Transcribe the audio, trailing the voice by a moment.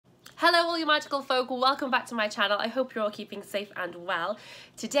Hello all you magical folk, welcome back to my channel. I hope you're all keeping safe and well.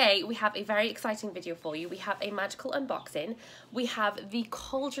 Today we have a very exciting video for you. We have a magical unboxing. We have the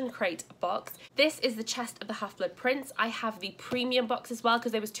Cauldron Crate box. This is the chest of the Half-Blood Prince. I have the premium box as well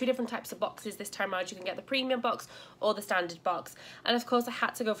because there was two different types of boxes this time around. You can get the premium box or the standard box. And of course I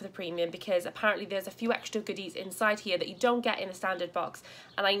had to go for the premium because apparently there's a few extra goodies inside here that you don't get in a standard box.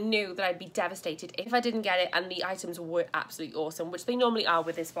 And I knew that I'd be devastated if I didn't get it, and the items were absolutely awesome, which they normally are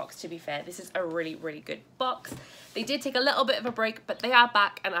with this box, to be fair. This is a really good box. They did take a little bit of a break, but they are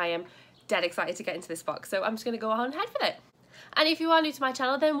back and I am dead excited to get into this box, so I'm just going to go on and head for it. And if you are new to my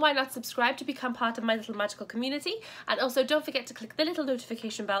channel, then why not subscribe to become part of my little magical community, and also don't forget to click the little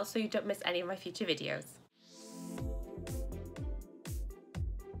notification bell so you don't miss any of my future videos.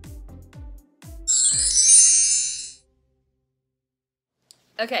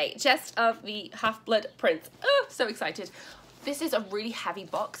 Okay, chest of the Half-Blood Prince. Oh, so excited. This is a really heavy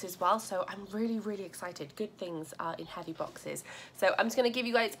box as well, so I'm really excited. Good things are in heavy boxes. So I'm just going to give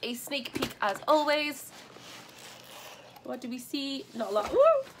you guys a sneak peek as always. What do we see? Not a lot. Woo!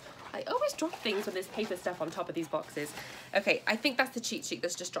 I always drop things when there's paper stuff on top of these boxes. Okay, I think that's the cheat sheet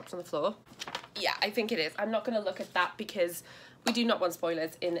that's just dropped on the floor. Yeah, I think it is. I'm not going to look at that because we do not want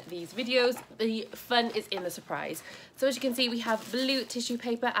spoilers in these videos. The fun is in the surprise. So as you can see, we have blue tissue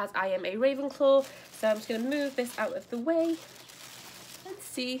paper as I am a Ravenclaw. So I'm just going to move this out of the way. Let's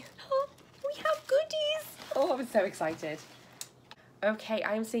see. Oh, we have goodies. Oh, I'm so excited. Okay,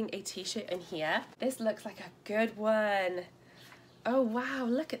 I'm seeing a t-shirt in here. This looks like a good one. Oh wow,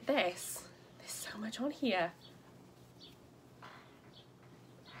 look at this. There's so much on here.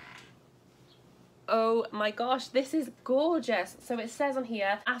 Oh my gosh, this is gorgeous. So it says on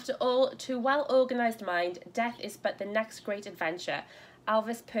here, after all, to well-organised mind, death is but the next great adventure.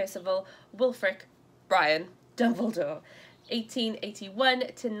 Alvis Percival, Wulfric, Brian, Dumbledore, 1881 to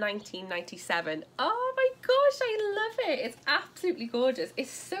 1997. Oh my gosh, I love it. It's absolutely gorgeous.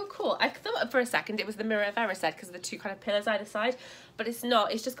 It's so cool. I thought for a second it was the Mirror of Erised because of the two kind of pillars either side, but it's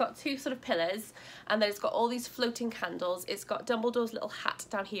not. It's just got two sort of pillars, and then it's got all these floating candles. It's got Dumbledore's little hat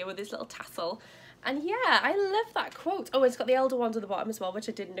down here with his little tassel. And yeah, I love that quote. Oh, it's got the Elder Wand at the bottom as well, which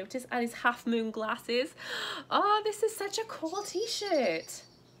I didn't notice, and his half-moon glasses. Oh, this is such a cool t-shirt.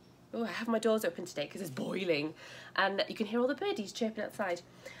 Oh, I have my doors open today because it's boiling, and you can hear all the birdies chirping outside.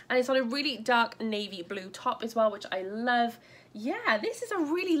 And it's on a really dark navy blue top as well, which I love. Yeah, this is a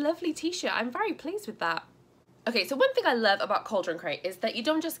really lovely t-shirt. I'm very pleased with that. Okay, so one thing I love about Cauldron Crate is that you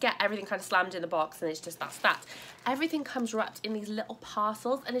don't just get everything kind of slammed in the box and it's just that's that. Everything comes wrapped in these little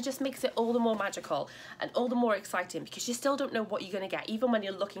parcels, and it just makes it all the more magical and all the more exciting because you still don't know what you're going to get, even when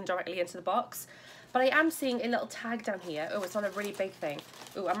you're looking directly into the box. But I am seeing a little tag down here. Oh, it's on a really big thing.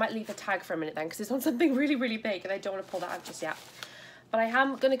 Oh, I might leave the tag for a minute then because it's on something really big and I don't want to pull that out just yet. But I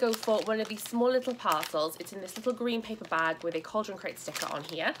am going to go for one of these small little parcels. It's in this little green paper bag with a Cauldron Crate sticker on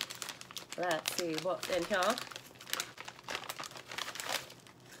here. Let's see what's in here.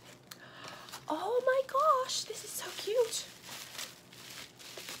 Oh my gosh, this is so cute.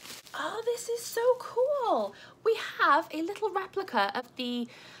 Oh, this is so cool. We have a little replica of the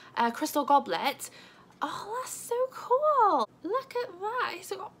crystal goblet. Oh, that's so cool. Look at that.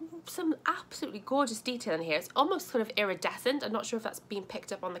 It's got some absolutely gorgeous detail in here. It's almost sort of iridescent. I'm not sure if that's been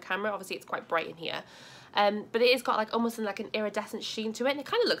picked up on the camera. Obviously, it's quite bright in here. But it has got like almost like an iridescent sheen to it. And it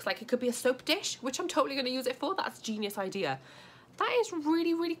kind of looks like it could be a soap dish, which I'm totally going to use it for. That's a genius idea. That is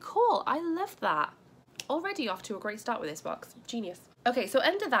really cool. I love that. Already off to a great start with this box. Genius. Okay, so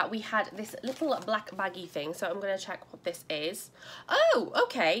under that we had this little black baggy thing, so I'm going to check what this is. Oh,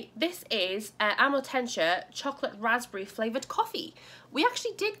 okay. This is Amotentia chocolate raspberry flavoured coffee. We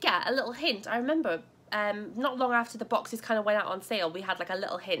actually did get a little hint. I remember not long after the boxes kind of went out on sale, we had like a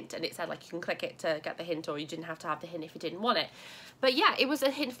little hint, and it said like you can click it to get the hint, or you didn't have to have the hint if you didn't want it. But yeah, it was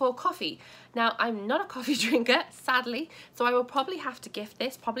a hint for coffee. Now, I'm not a coffee drinker, sadly, so I will probably have to gift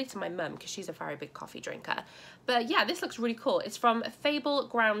this, probably to my mum, because she's a very big coffee drinker. But yeah, this looks really cool. It's from Fable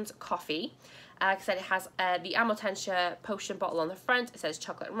Grounds Coffee. Like I said, it has the Amotentia potion bottle on the front. It says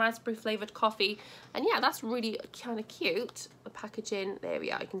chocolate and raspberry flavoured coffee. And yeah, that's really kind of cute. The packaging, there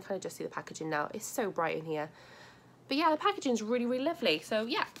we are. You can kind of just see the packaging now. It's so bright in here. But yeah, the packaging is really lovely. So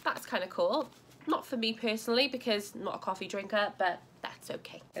yeah, that's kind of cool. Not for me personally, because I'm not a coffee drinker, but that's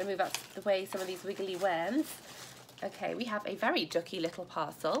okay. I'm gonna move out the way some of these wiggly worms. Okay, we have a very ducky little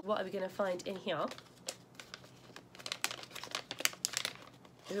parcel. What are we gonna find in here?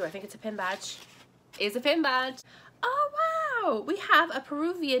 Ooh, I think it's a pin badge. It's a pin badge. Oh wow, we have a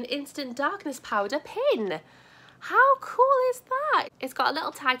Peruvian instant darkness powder pin. How cool is that? It's got a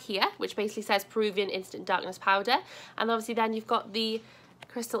little tag here, which basically says Peruvian instant darkness powder. And obviously then you've got the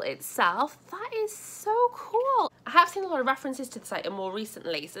crystal itself. That is so cool. I have seen a lot of references to this item more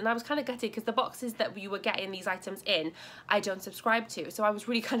recently, and I was kind of gutted because the boxes that we were getting these items in, I don't subscribe to, so I was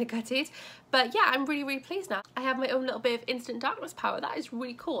really kind of gutted. But yeah, I'm really pleased now. I have my own little bit of instant darkness power. That is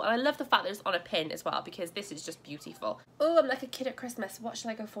really cool, and I love the fact that it's on a pin as well, because this is just beautiful. Oh, I'm like a kid at Christmas. What should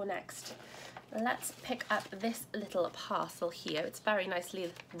I go for next? Let's pick up this little parcel here. It's very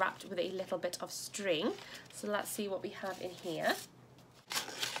nicely wrapped with a little bit of string. So let's see what we have in here.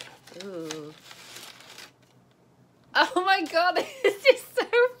 Ooh. Oh my god, this is so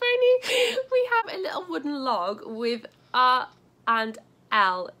funny. We have a little wooden log with R and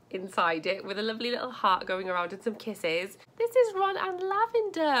L inside it, with a lovely little heart going around and some kisses. This is Ron and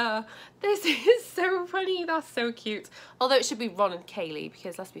Lavender. This is so funny. That's so cute. Although it should be Ron and Kayleigh,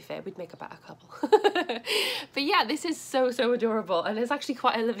 because let's be fair, we'd make a better couple. But yeah, this is so adorable, and it's actually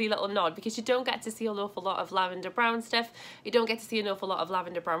quite a lovely little nod, because you don't get to see an awful lot of Lavender Brown stuff. You don't get to see an awful lot of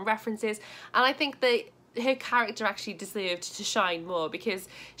Lavender Brown references, and I think that her character actually deserved to shine more, because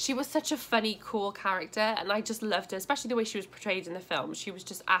she was such a funny, cool character, and I just loved her, especially the way she was portrayed in the film. She was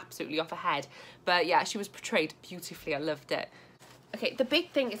just absolutely off her head. But yeah, she was portrayed beautifully. I loved it. Okay, the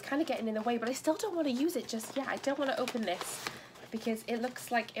big thing is kind of getting in the way, but I still don't want to use it just yet. I don't want to open this because it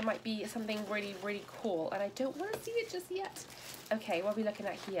looks like it might be something really cool, and I don't want to see it just yet. Okay, what are we looking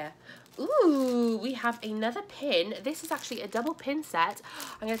at here? Ooh, we have another pin. This is actually a double pin set.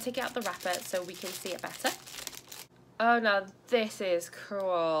 I'm going to take it out the wrapper so we can see it better. Oh, now this is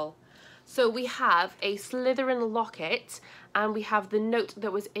cool. So we have a Slytherin locket, and we have the note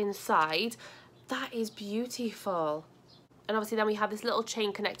that was inside. That is beautiful. And obviously then we have this little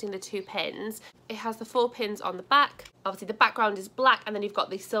chain connecting the two pins. It has the 4 pins on the back. Obviously the background is black, and then you've got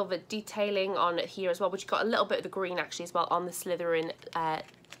the silver detailing on it here as well, which you've got a little bit of the green actually as well on the Slytherin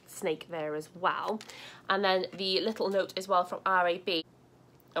snake there as well. And then the little note as well from RAB.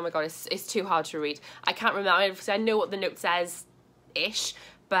 Oh my god, it's too hard to read. I can't remember, I know what the note says-ish,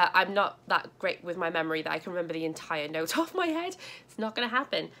 but I'm not that great with my memory that I can remember the entire note off my head. It's not going to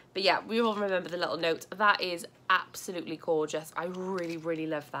happen. But yeah, we all remember the little note. That is absolutely gorgeous. I really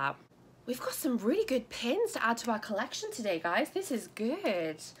love that. We've got some really good pins to add to our collection today, guys. This is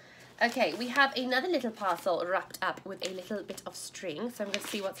good. Okay, we have another little parcel wrapped up with a little bit of string. So I'm going to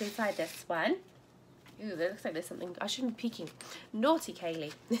see what's inside this one. Ooh, that looks like there's something. I shouldn't be peeking. Naughty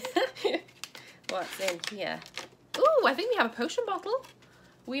Kayleigh. What's in here? Ooh, I think we have a potion bottle.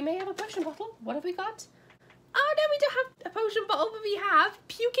 We may have a potion bottle. What have we got? Oh no, we don't have a potion bottle, but we have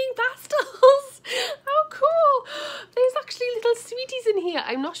puking pastels. How cool. There's actually little sweeties in here.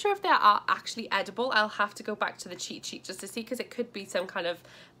 I'm not sure if they are actually edible. I'll have to go back to the cheat sheet just to see, because it could be some kind of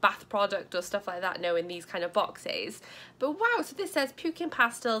bath product or stuff like that, no, in these kind of boxes. But wow, so this says puking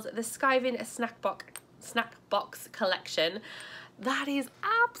pastels, the Skivin snack box collection. That is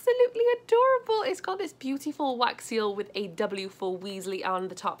absolutely adorable. It's got this beautiful wax seal with a W for Weasley on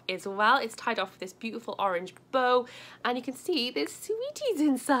the top as well. It's tied off with this beautiful orange bow, and you can see there's sweeties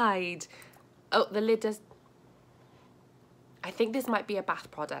inside. Oh, the lid does... I think this might be a bath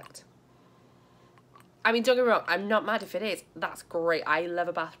product. I mean, don't get me wrong, I'm not mad if it is. That's great. I love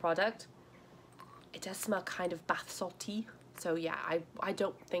a bath product. It does smell kind of bath salty. So yeah, I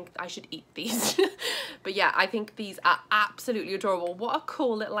don't think I should eat these. But yeah, I think these are absolutely adorable. What a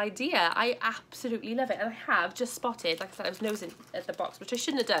cool little idea. I absolutely love it. And I have just spotted, like I said, I was nosing at the box, which I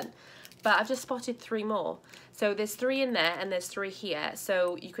shouldn't have done. But I've just spotted 3 more. So there's 3 in there and there's 3 here.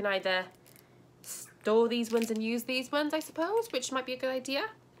 So you can either store these ones and use these ones, I suppose, which might be a good idea.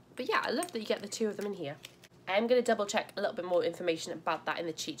 But yeah, I love that you get the 2 of them in here. I'm going to double check a little bit more information about that in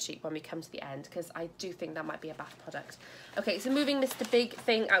the cheat sheet when we come to the end, because I do think that might be a bath product. Okay, so moving Mr. Big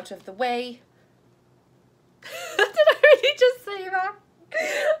Thing out of the way. Did I really just say that?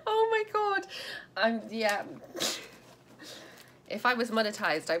 Oh my god. Yeah. If I was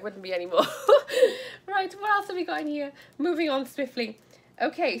monetized, I wouldn't be anymore. Right, what else have we got in here? Moving on swiftly.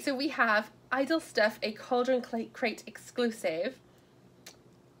 Okay, so we have Idle Stuff, a Cauldron Crate exclusive.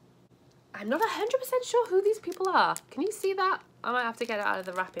 I'm not 100% sure who these people are. Can you see that? I might have to get it out of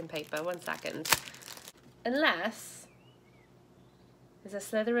the wrapping paper. 1 second. Unless there's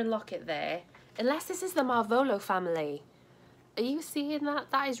a Slytherin locket there. Unless this is the Marvolo family. Are you seeing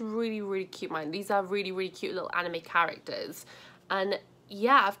that? That is really cute, man. These are really cute little anime characters. And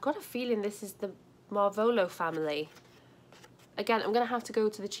yeah, I've got a feeling this is the Marvolo family. Again, I'm going to have to go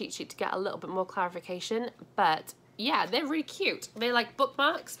to the cheat sheet to get a little bit more clarification, but yeah, they're really cute. They're like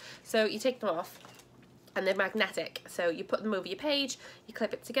bookmarks, so you take them off and they're magnetic. So you put them over your page, you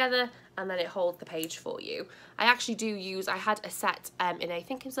clip it together, and then it holds the page for you. I actually do use, I had a set in, I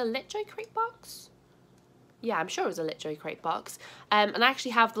think it was a Lit Joy crate box. Yeah, I'm sure it was a Literary Crate box. And I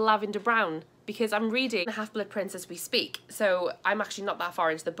actually have the lavender brown because I'm reading The Half-Blood Prince as we speak. So I'm actually not that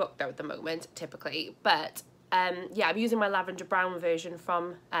far into the book though at the moment, typically. But yeah, I'm using my lavender brown version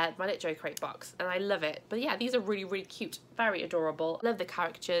from my Literary Crate box and I love it. But yeah, these are really, really cute, very adorable. Love the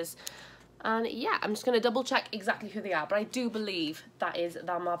characters. And yeah, I'm just going to double check exactly who they are, but I do believe that is the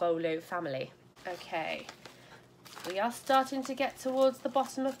Marvolo family. Okay, we are starting to get towards the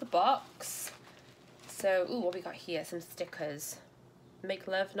bottom of the box. So, ooh, what we got here? Some stickers. Make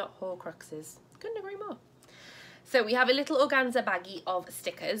love, not Horcruxes. Couldn't agree more. So we have a little organza baggie of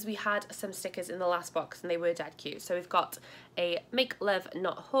stickers. We had some stickers in the last box and they were dead cute. So we've got a Make Love,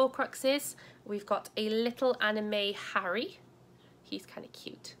 Not Horcruxes. We've got a little anime Harry. He's kind of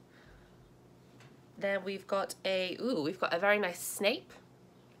cute. Then we've got a very nice Snape.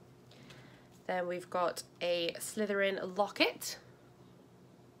 Then we've got a Slytherin locket.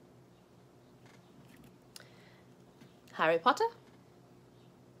 Harry Potter.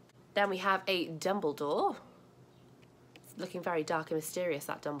 Then we have a Dumbledore. It's looking very dark and mysterious,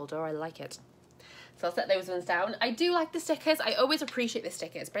 that Dumbledore. I like it. So I'll set those ones down. I do like the stickers. I always appreciate the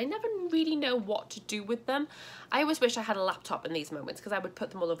stickers, but I never really know what to do with them. I always wish I had a laptop in these moments because I would put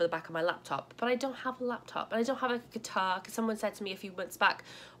them all over the back of my laptop, but I don't have a laptop and I don't have a guitar because someone said to me a few months back,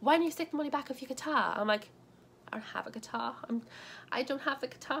 why don't you stick them on the back of your guitar? I'm like, I don't have a guitar. I don't have the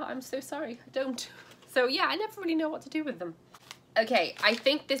guitar. I'm so sorry. I don't. So yeah, I never really know what to do with them. Okay, I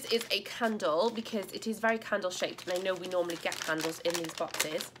think this is a candle because it is very candle shaped and I know we normally get candles in these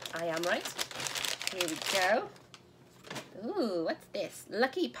boxes. I am right. Here we go. Ooh, what's this?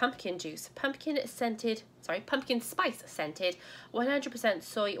 Lucky pumpkin juice. Pumpkin spice scented 100%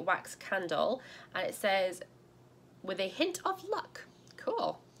 soy wax candle. And it says, with a hint of luck.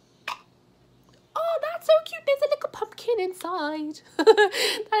 Cool. Oh, that's so cute. There's a little pumpkin inside.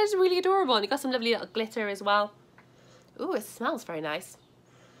 That is really adorable. And you got some lovely little glitter as well. Ooh, it smells very nice.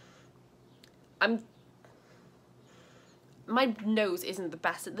 My nose isn't the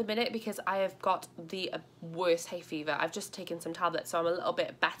best at the minute because I have got the worst hay fever. I've just taken some tablets, so I'm a little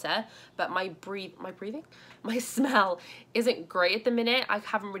bit better, but my smell isn't great at the minute. I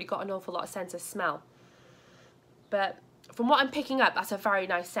haven't really got an awful lot of sense of smell. But from what I'm picking up, that's a very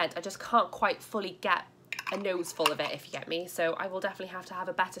nice scent. I just can't quite fully get a nose full of it, if you get me. So I will definitely have to have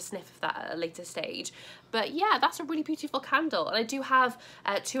a better sniff of that at a later stage. But yeah, that's a really beautiful candle. And I do have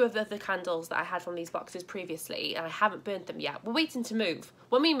two of the other candles that I had from these boxes previously, and I haven't burnt them yet. We're waiting to move.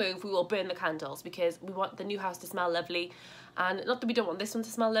 When we move, we will burn the candles because we want the new house to smell lovely. And not that we don't want this one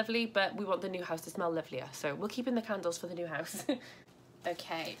to smell lovely, but we want the new house to smell lovelier. So we're keeping the candles for the new house.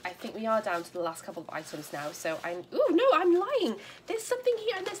 Okay, I think we are down to the last couple of items now, so ooh, no, I'm lying. There's something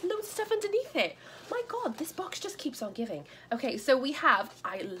here and there's loads of stuff underneath it. My God, this box just keeps on giving. Okay, so we have,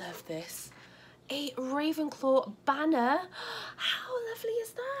 I love this, a Ravenclaw banner. How lovely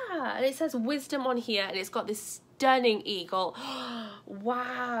is that? And it says wisdom on here and it's got this stunning eagle.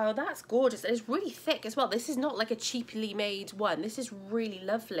 Wow, that's gorgeous. And it's really thick as well. This is not like a cheaply made one. This is really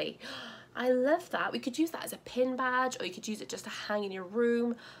lovely. I love that. We could use that as a pin badge or you could use it just to hang in your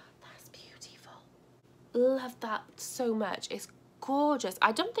room. That's beautiful. Love that so much. It's gorgeous.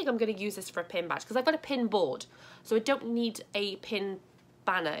 I don't think I'm going to use this for a pin badge because I've got a pin board. So I don't need a pin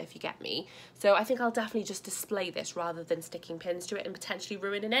banner, if you get me. So I think I'll definitely just display this rather than sticking pins to it and potentially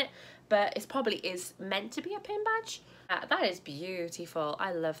ruining it. But it probably is meant to be a pin badge. That is beautiful.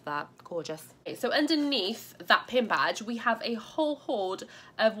 I love that. Gorgeous. Okay, so underneath that pin badge, we have a whole hoard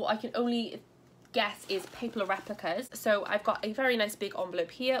of what I can only guess is paper replicas. So I've got a very nice big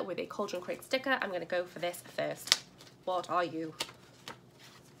envelope here with a Cauldron Crate sticker. I'm going to go for this first. What are you?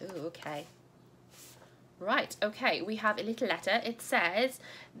 Ooh, okay. Right, okay, we have a little letter. It says,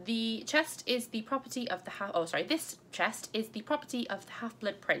 the chest is the property of the this chest is the property of the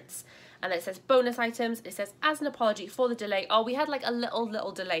Half-Blood Prince. And then it says bonus items. It says, as an apology for the delay. Oh, we had like a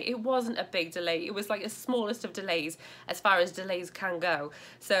little delay. It wasn't a big delay. It was like the smallest of delays as far as delays can go.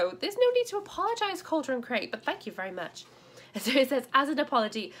 So there's no need to apologise, Cauldron Crate, but thank you very much. So it says, as an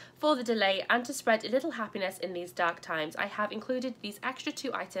apology for the delay and to spread a little happiness in these dark times, I have included these extra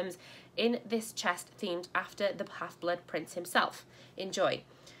 2 items in this chest themed after the Half-Blood Prince himself. Enjoy.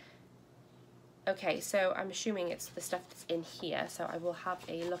 Okay, so I'm assuming it's the stuff that's in here, so I will have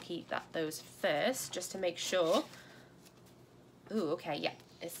a looky at those first, just to make sure. Ooh, okay, yeah,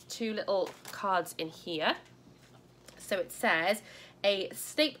 there's 2 little cards in here. So it says, a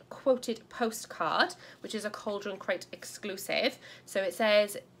Snape quoted postcard, which is a Cauldron Crate exclusive. So it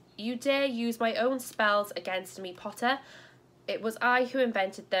says, you dare use my own spells against me, Potter. It was I who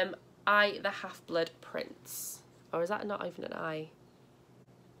invented them, I the Half-Blood Prince. Or is that not even an I?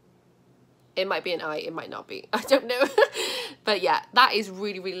 It might be an I, it might not be. I don't know. But yeah, that is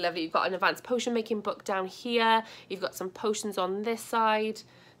really, really lovely. You've got an advanced potion making book down here. You've got some potions on this side.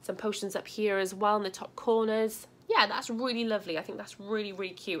 Some potions up here as well in the top corners. Yeah, that's really lovely. I think that's really,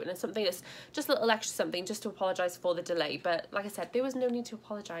 really cute. And it's something that's just a little extra something just to apologise for the delay. But like I said, there was no need to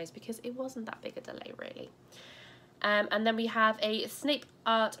apologise because it wasn't that big a delay, really. And then we have a Snape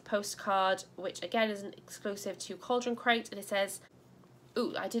art postcard, which again is an exclusive to Cauldron Crate. And it says...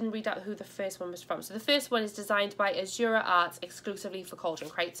 Ooh, I didn't read out who the first one was from. So the first one is designed by Azura Arts exclusively for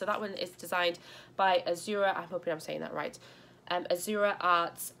Cauldron Crate. So that one is designed by Azura, I'm hoping I'm saying that right, Azura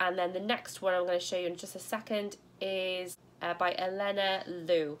Arts. And then the next one I'm going to show you in just a second is by Elena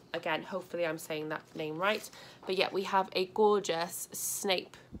Liu. Again, hopefully I'm saying that name right. But yeah, we have a gorgeous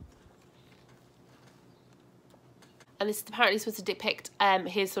Snape. And this is apparently supposed to depict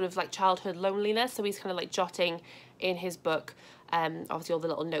his sort of like childhood loneliness. So he's kind of like jotting in his book, obviously all the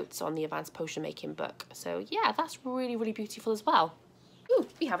little notes on the advanced potion making book. So yeah, that's really, really beautiful as well. Ooh,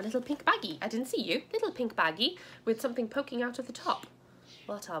 we have a little pink baggie. I didn't see you. Little pink baggie with something poking out of the top.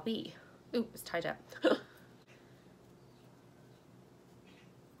 What are we? Ooh, it's tied up.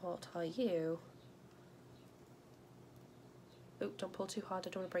 What are you? Ooh, don't pull too hard.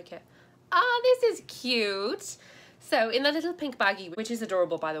 I don't want to break it. Ah, this is cute. So in the little pink baggie, which is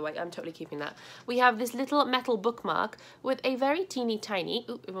adorable by the way, I'm totally keeping that, we have this little metal bookmark with a very teeny tiny,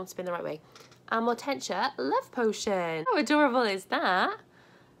 ooh, it won't spin the right way, Amortentia love potion. How adorable is that?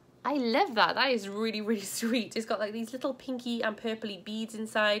 I love that. That is really, really sweet. It's got like these little pinky and purpley beads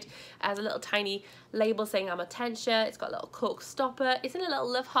inside. It has a little tiny label saying Amortentia. It's got a little cork stopper. It's in a little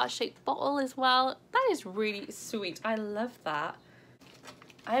love heart shaped bottle as well. That is really sweet. I love that.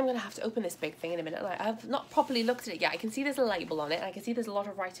 I am going to have to open this big thing in a minute. Like, I've not properly looked at it yet. I can see there's a label on it. And I can see there's a lot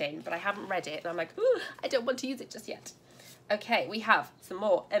of writing, but I haven't read it. And I'm like, ooh, I don't want to use it just yet. Okay, we have some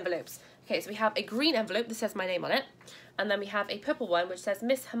more envelopes. Okay, so we have a green envelope that says my name on it. And then we have a purple one which says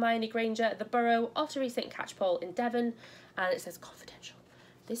Miss Hermione Granger, the Borough, Ottery St Catchpole in Devon. And it says confidential.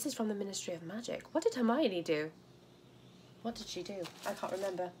 This is from the Ministry of Magic. What did Hermione do? What did she do? I can't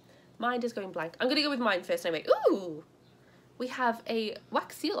remember. Mind is going blank. I'm going to go with mine first anyway. Ooh! We have a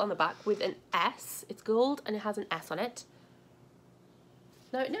wax seal on the back with an S. It's gold and it has an S on it.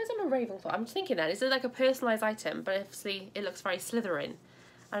 No, it knows I'm a Ravenclaw. I'm thinking that. Is it like a personalised item? But obviously it looks very Slytherin.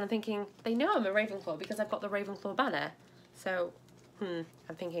 And I'm thinking, they know I'm a Ravenclaw because I've got the Ravenclaw banner. So, I'm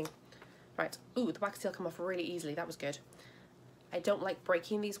thinking, right. Ooh, the wax seal come off really easily. That was good. I don't like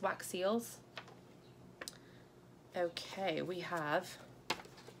breaking these wax seals. Okay, we have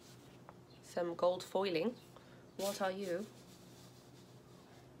some gold foiling. What are you?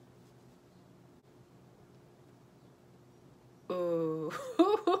 Ooh.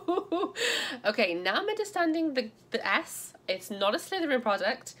 Okay, now I'm understanding the S. It's not a Slytherin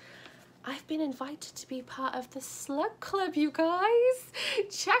product. I've been invited to be part of the Slug Club, you guys.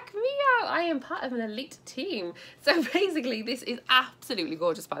 Check me out. I am part of an elite team. So basically, this is absolutely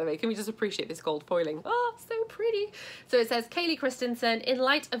gorgeous, by the way. Can we just appreciate this gold foiling? Oh, so pretty. So it says, Kayleigh Christensen, in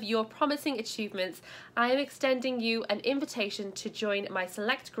light of your promising achievements, I am extending you an invitation to join my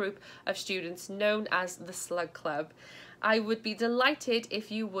select group of students known as the Slug Club. I would be delighted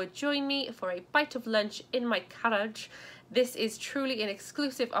if you would join me for a bite of lunch in my carriage. This is truly an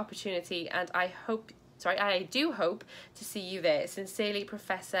exclusive opportunity and I do hope to see you there. Sincerely,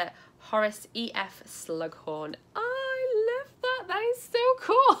 Professor Horace E.F. Slughorn. I love that. That is so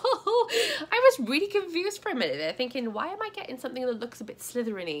cool. I was really confused for a minute there, thinking, why am I getting something that looks a bit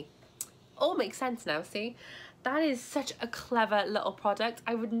Slytherin-y? All makes sense now, see? That is such a clever little product.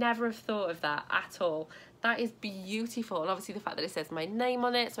 I would never have thought of that at all. That is beautiful. And obviously the fact that it says my name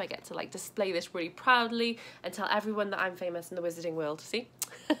on it, so I get to like display this really proudly and tell everyone that I'm famous in the wizarding world. See?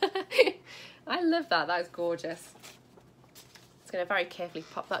 I love that. That is gorgeous. Just going to very carefully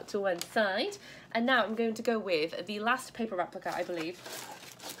pop that to one side. And now I'm going to go with the last paper replica, I believe.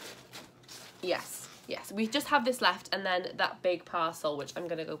 Yes, yes. We just have this left and then that big parcel, which I'm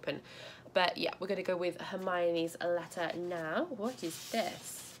going to open. But yeah, we're going to go with Hermione's letter now. What is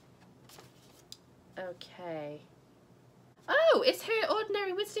this? Okay. Oh, it's her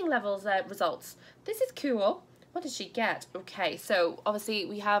ordinary wizarding levels results. This is cool. What did she get? Okay, so obviously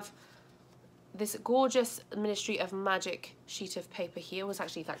we have this gorgeous Ministry of Magic sheet of paper here. It was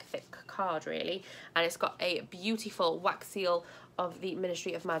actually like a thick card really. And it's got a beautiful wax seal of the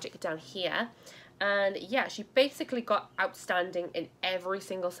Ministry of Magic down here. And yeah, she basically got outstanding in every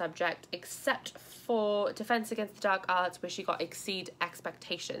single subject except for Defense Against the Dark Arts, where she got exceed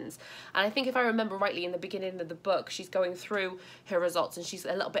expectations. And I think if I remember rightly, in the beginning of the book, she's going through her results and she's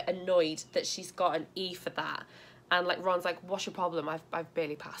a little bit annoyed that she's got an E for that. And like Ron's like, what's your problem? I've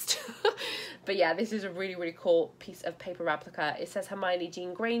barely passed. But yeah, this is a really, really cool piece of paper replica. It says Hermione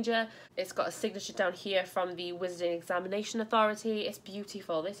Jean Granger. It's got a signature down here from the Wizarding Examination Authority. It's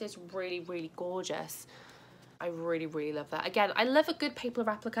beautiful. This is really, really gorgeous. I really, really love that. Again, I love a good paper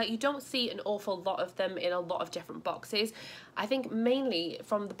replica. You don't see an awful lot of them in a lot of different boxes. I think mainly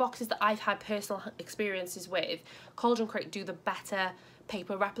from the boxes that I've had personal experiences with, Cauldron Crate do the better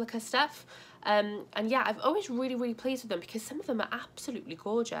paper replica stuff. And yeah, I've always really, really pleased with them because some of them are absolutely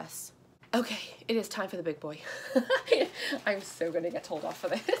gorgeous. Okay, it is time for the big boy. I'm so going to get told off for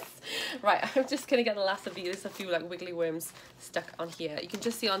this. Right, I'm just going to get the last of these. There's a few like wiggly worms stuck on here. You can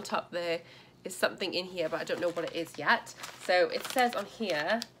just see on top there is something in here, but I don't know what it is yet. So it says on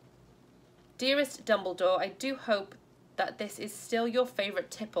here, "Dearest Dumbledore, I do hope that this is still your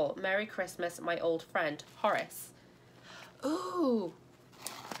favourite tipple. Merry Christmas, my old friend, Horace." Ooh,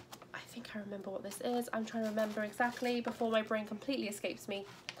 I think I remember what this is. I'm trying to remember exactly before my brain completely escapes me.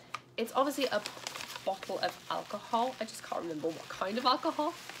 It's obviously a bottle of alcohol. I just can't remember what kind of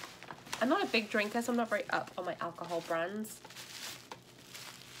alcohol. I'm not a big drinker, so I'm not very up on my alcohol brands.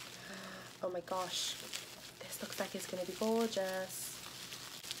 Oh my gosh, this looks like it's going to be gorgeous.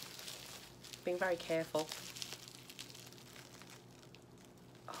 Being very careful.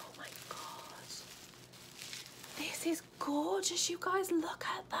 Oh my god. This is gorgeous, you guys. Look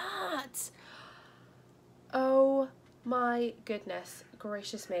at that. Oh my goodness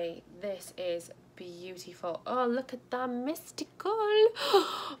gracious me. This is beautiful. Oh, look at that mystical.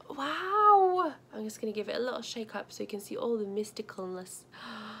 Wow. I'm just going to give it a little shake up so you can see all the mysticalness.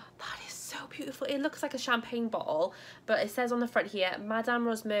 That is so beautiful. It looks like a champagne bottle, but it says on the front here, Madame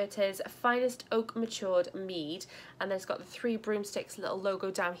Rosmerta's finest oak matured mead, and then it's got the 3 broomsticks little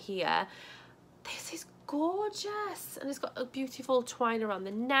logo down here. This is gorgeous, and it's got a beautiful twine around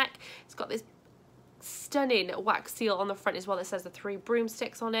the neck. It's got this stunning wax seal on the front as well that says the 3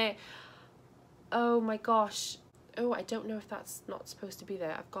 broomsticks on it. Oh my gosh. Oh, I don't know if that's not supposed to be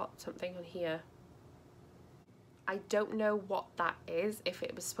there. I've got something on here. I don't know what that is, if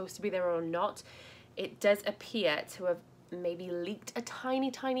it was supposed to be there or not. It does appear to have maybe leaked a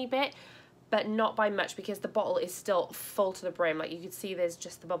tiny bit, but not by much because the bottle is still full to the brim. Like you can see there's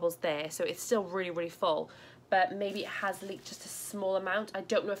just the bubbles there, so it's still really full, but maybe it has leaked just a small amount. I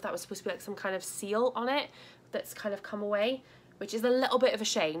don't know if that was supposed to be like some kind of seal on it that's kind of come away, which is a little bit of a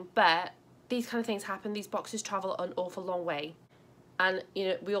shame, but these kind of things happen. These boxes travel an awful long way. And, you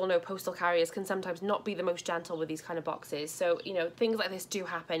know, we all know postal carriers can sometimes not be the most gentle with these kind of boxes. So, you know, things like this do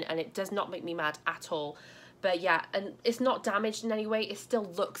happen, and it does not make me mad at all. But yeah, and it's not damaged in any way. It still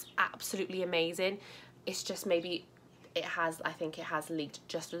looks absolutely amazing. It's just maybe it has, I think it has leaked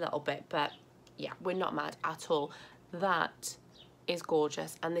just a little bit. But yeah, we're not mad at all. That is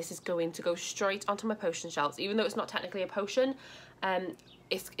gorgeous. And this is going to go straight onto my potion shelves. Even though it's not technically a potion,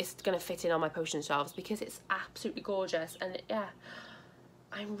 it's going to fit in on my potion shelves because it's absolutely gorgeous. And yeah,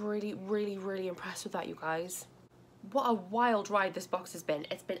 I'm really impressed with that, you guys. What a wild ride this box has been.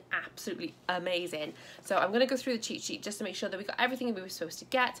 It's been absolutely amazing. So I'm going to go through the cheat sheet just to make sure that we got everything we were supposed to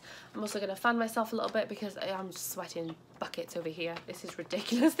get. I'm also going to fan myself a little bit because I'm sweating buckets over here. This is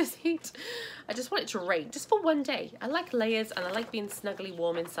ridiculous, this heat. I just want it to rain just for one day. I like layers and I like being snugly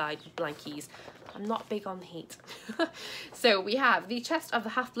warm inside with blankies. I'm not big on the heat. So we have the Chest of the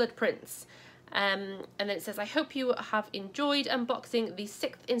Half-Blood Prince. And then it says, I hope you have enjoyed unboxing the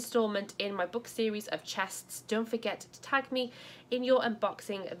 6th installment in my book series of chests. Don't forget to tag me in your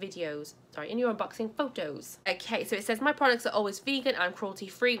unboxing videos. Sorry, in your unboxing photos. Okay, so it says, my products are always vegan and cruelty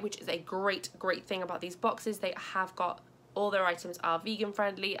free, which is a great thing about these boxes. They have got, all their items are vegan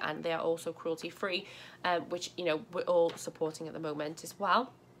friendly and they are also cruelty free, which, you know, we're all supporting at the moment as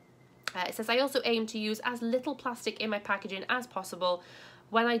well. It says, I also aim to use as little plastic in my packaging as possible.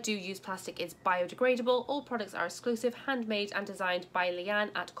 When I do use plastic, it's biodegradable. All products are exclusive, handmade and designed by Leanne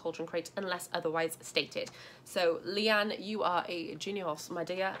at Cauldron Crates, unless otherwise stated. So Leanne, you are a genius, my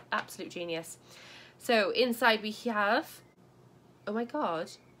dear, absolute genius. So inside we have, oh my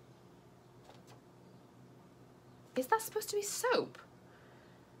god, is that supposed to be soap?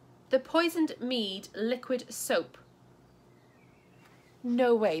 The Poisoned Mead liquid soap.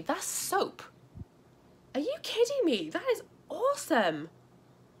 No way, that's soap. Are you kidding me? That is awesome.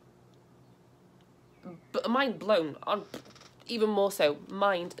 But mind blown, on even more so,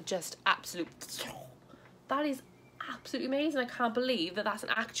 mind just absolute. That is absolutely amazing. I can't believe that that's an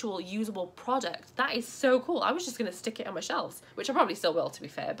actual usable product. That is so cool. I was just going to stick it on my shelves, which I probably still will, to be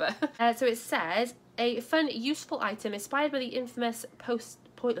fair, but so it says, a fun useful item inspired by the infamous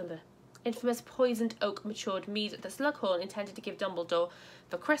infamous poisoned oak matured mead, the Slughorn intended to give Dumbledore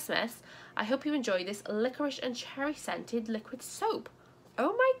for Christmas. I hope you enjoy this licorice and cherry scented liquid soap.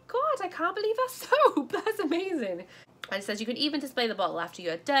 Oh my god, I can't believe that's soap. That's amazing. And it says you can even display the bottle after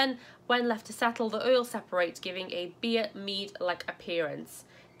you are done. When left to settle, the oil separates, giving a beer mead-like appearance.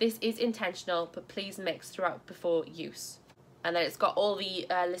 This is intentional, but please mix throughout before use. And then it's got all the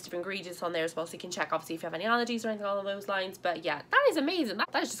list of ingredients on there as well, so you can check obviously if you have any allergies or anything along those lines. But yeah, that is amazing. That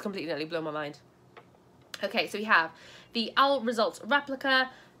has just completely blown my mind. Okay, so we have the Owl Results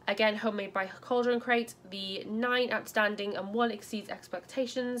replica, again homemade by Cauldron Crate. The 9 outstanding and 1 exceeds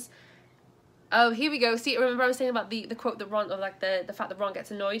expectations. Oh, here we go. See, remember I was saying about the quote that Ron, or like the fact that Ron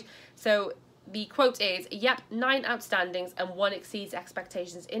gets annoyed. So the quote is, yep, 9 outstandings and 1 exceeds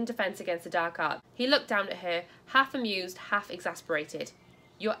expectations in defence against the dark art. He looked down at her, half amused, half exasperated.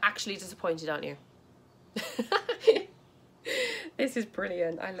 You're actually disappointed, aren't you? This is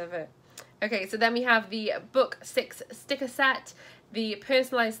brilliant. I love it. Okay, so then we have the Book 6 sticker set, the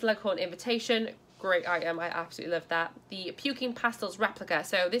personalised Slughorn invitation. Great item. I absolutely love that. The Puking Pastels replica.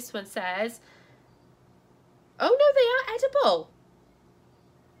 So this one says, oh no, they are edible.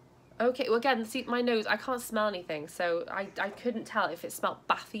 Okay, well again, see my nose, I can't smell anything, so I couldn't tell if it smelled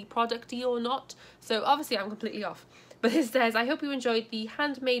bathy producty or not. So obviously I'm completely off. But it says, I hope you enjoyed the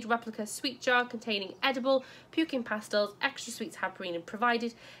handmade replica sweet jar containing edible puking pastels. Extra sweets have been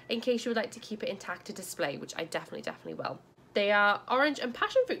provided in case you would like to keep it intact to display, which I definitely will. They are orange and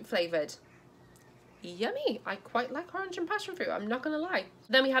passion fruit flavoured. Yummy. I quite like orange and passion fruit, I'm not gonna lie.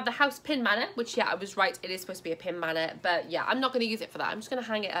 Then we have the house pin manner, which yeah, I was right, it is supposed to be a pin manner, but yeah, I'm not gonna use it for that. I'm just gonna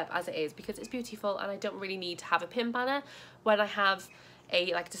hang it up as it is because it's beautiful and I don't really need to have a pin banner when I have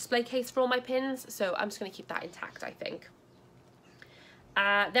a like display case for all my pins, so I'm just gonna keep that intact, I think.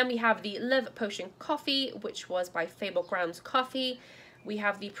 Then we have the Love Potion coffee, which was by Fable Grounds Coffee. We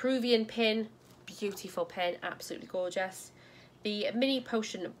have the Peruvian pin, beautiful pin, absolutely gorgeous. The mini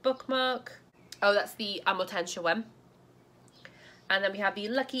potion bookmark. Oh, that's the Amortentia one. And then we have the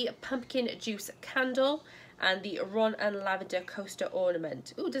Lucky Pumpkin Juice Candle and the Ron and Lavender Coaster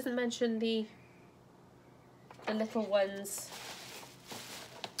Ornament. Ooh, doesn't mention the little ones.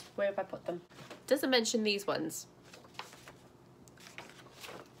 Where have I put them? Doesn't mention these ones.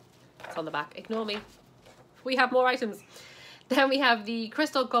 It's on the back. Ignore me. We have more items. Then we have the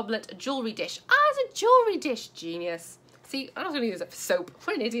Crystal Goblet Jewellery Dish. Ah, it's a jewellery dish. Genius. See, I was going to use it for soap.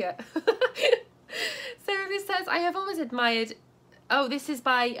 What an idiot. So this says, I have always admired... Oh, this is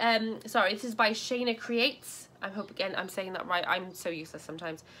by, sorry, this is by Shayna Creates. I hope, again, I'm saying that right. I'm so useless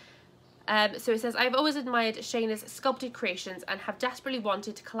sometimes. So it says, I've always admired Shayna's sculpted creations and have desperately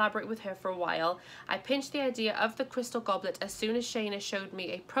wanted to collaborate with her for a while. I pinched the idea of the crystal goblet as soon as Shayna showed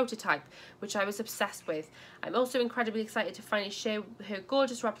me a prototype, which I was obsessed with. I'm also incredibly excited to finally share her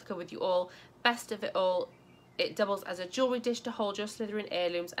gorgeous replica with you all. Best of it all, it doubles as a jewellery dish to hold your Slytherin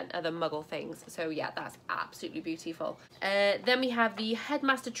heirlooms and other muggle things. So yeah, that's absolutely beautiful. Then we have the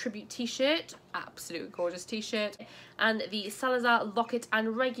Headmaster Tribute t-shirt, absolutely gorgeous t-shirt, and the Salazar Locket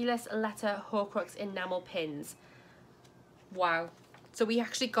and Regulus Letter Horcrux enamel pins. Wow. So we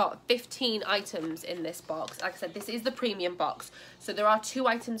actually got 15 items in this box. Like I said, this is the premium box. So there are 2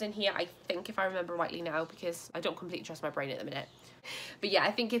 items in here, I think, if I remember rightly now, because I don't completely trust my brain at the minute. But yeah,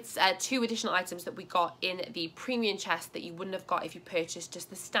 I think it's 2 additional items that we got in the premium chest that you wouldn't have got if you purchased just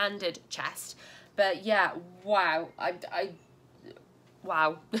the standard chest. But yeah, wow.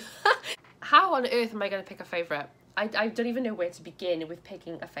 Wow. How on earth am I going to pick a favourite? I don't even know where to begin with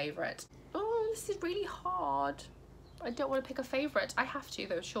picking a favourite. Oh, this is really hard. I don't want to pick a favourite. I have to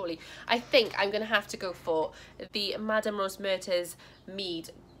though, surely. I think I'm going to have to go for the Madame Rosmerta's mead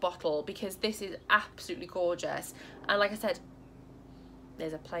bottle because this is absolutely gorgeous. And like I said,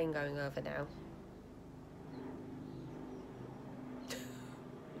 there's a plane going over now.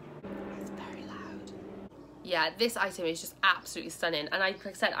 It's very loud. Yeah, this item is just absolutely stunning. And like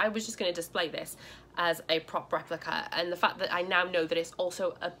I said, I was just going to display this as a prop replica. And the fact that I now know that it's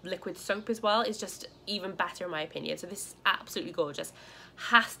also a liquid soap as well is just even better in my opinion. So this is absolutely gorgeous.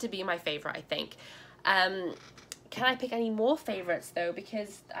 Has to be my favourite, I think. Can I pick any more favourites though?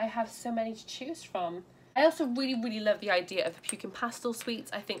 Because I have so many to choose from. I also really love the idea of the puking pastel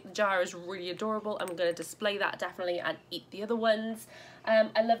sweets. I think the jar is really adorable. I'm going to display that definitely and eat the other ones.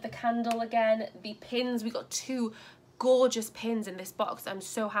 I love the candle again. The pins, we got 2 gorgeous pins in this box. I'm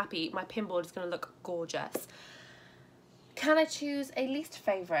so happy. My pin board is going to look gorgeous. Can I choose a least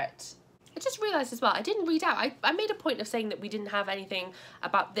favourite? I just realised as well, I didn't read out. I made a point of saying that we didn't have anything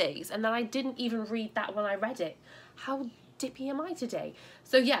about these and then I didn't even read that when I read it. How dippy am I today?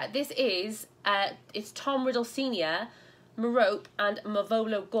 So yeah, this is it's Tom Riddle Senior Merope and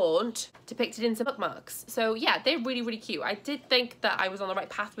Mavolo Gaunt depicted in some bookmarks. So yeah, they're really, really cute. I did think that I was on the right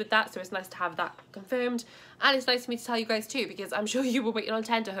path with that, so it's nice to have that confirmed. And it's nice for me to tell you guys too, because I'm sure you were waiting on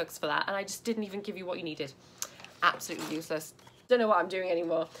tenterhooks for that, and I just didn't even give you what you needed. Absolutely useless. Don't know what I'm doing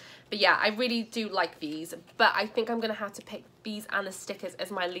anymore. But yeah, I really do like these, but I think I'm gonna have to pick these and the stickers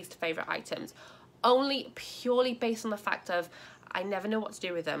as my least favorite items, only purely based on the fact of I never know what to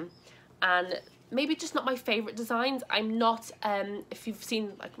do with them, and maybe just not my favorite designs. I'm not, if you've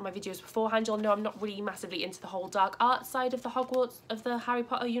seen like my videos beforehand, you'll know I'm not really massively into the whole dark art side of the Hogwarts, of the Harry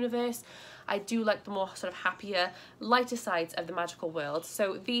Potter universe. I do like the more sort of happier, lighter sides of the magical world.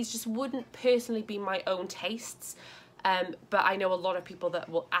 So these just wouldn't personally be my own tastes. But I know a lot of people that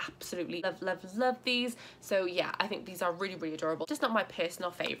will absolutely love these. So yeah, I think these are really, really adorable. Just not my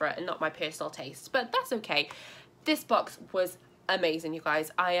personal favourite and not my personal taste, but that's okay. This box was amazing, you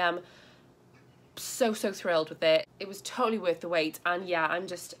guys. I am so thrilled with it. It was totally worth the wait, and yeah, I'm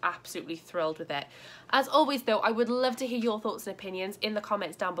just absolutely thrilled with it. As always though, I would love to hear your thoughts and opinions in the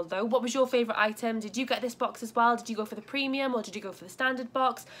comments down below. What was your favourite item? Did you get this box as well? Did you go for the premium or did you go for the standard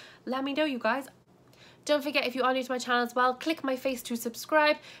box? Let me know, you guys. Don't forget, if you are new to my channel as well, click my face to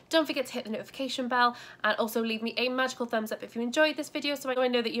subscribe. Don't forget to hit the notification bell, and also leave me a magical thumbs up if you enjoyed this video, so I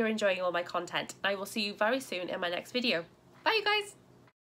know that you're enjoying all my content. I will see you very soon in my next video. Bye, you guys.